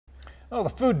Well, the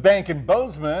food bank in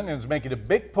Bozeman is making a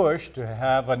big push to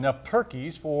have enough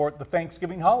turkeys for the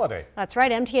Thanksgiving holiday. That's right.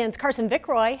 MTN's Carson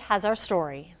Vickroy has our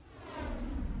story.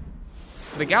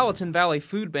 The Gallatin Valley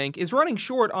Food Bank is running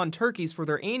short on turkeys for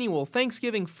their annual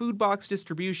Thanksgiving food box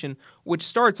distribution, which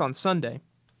starts on Sunday.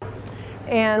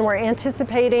 And we're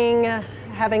anticipating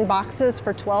having boxes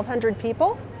for 1,200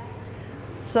 people.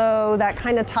 So that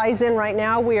kind of ties in right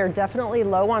now. We are definitely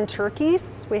low on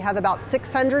turkeys. We have about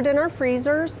 600 in our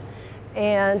freezers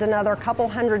and another couple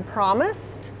hundred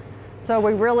promised. So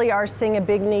we really are seeing a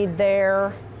big need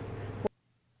there.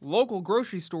 Local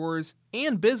grocery stores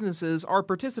and businesses are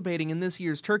participating in this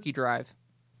year's turkey drive.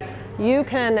 You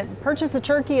can purchase a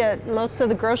turkey at most of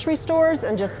the grocery stores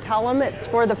and just tell them it's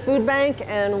for the food bank,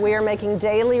 and we are making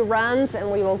daily runs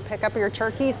and we will pick up your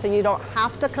turkey so you don't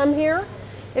have to come here.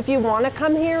 If you want to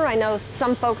come here, I know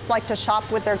some folks like to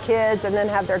shop with their kids and then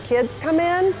have their kids come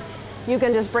in. You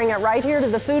can just bring it right here to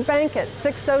the food bank at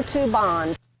 602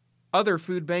 Bond. Other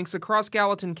food banks across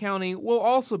Gallatin County will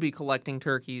also be collecting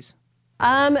turkeys.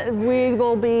 We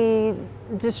will be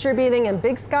distributing in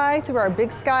Big Sky through our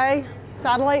Big Sky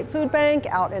satellite food bank,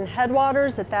 out in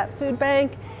Headwaters at that food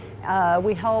bank.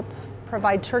 We help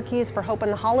provide turkeys for Hope in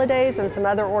the Holidays and some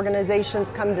other organizations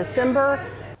come December.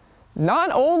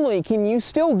 Not only can you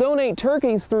still donate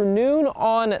turkeys through noon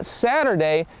on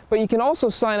Saturday, but you can also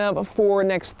sign up for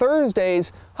next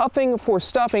Thursday's Huffing for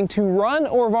Stuffing to run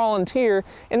or volunteer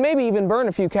and maybe even burn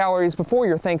a few calories before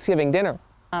your Thanksgiving dinner.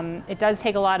 It does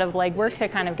take a lot of legwork to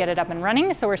kind of get it up and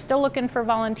running, so we're still looking for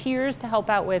volunteers to help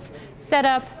out with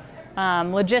setup,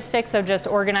 logistics of just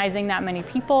organizing that many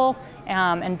people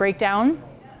and breakdown.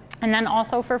 And then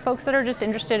also for folks that are just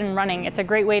interested in running, it's a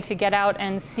great way to get out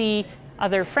and see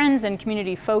other friends and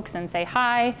community folks and say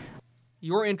hi.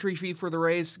 Your entry fee for the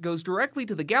race goes directly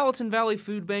to the Gallatin Valley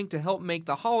Food Bank to help make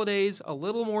the holidays a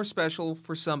little more special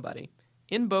for somebody.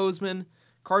 In Bozeman,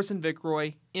 Carson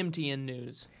Vickroy, MTN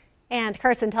News. And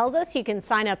Carson tells us you can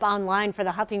sign up online for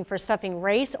the Huffing for Stuffing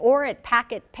race or at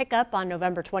Packet Pickup on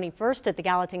November 21st at the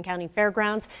Gallatin County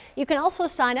Fairgrounds. You can also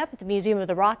sign up at the Museum of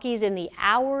the Rockies in the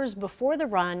hours before the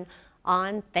run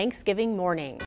on Thanksgiving morning.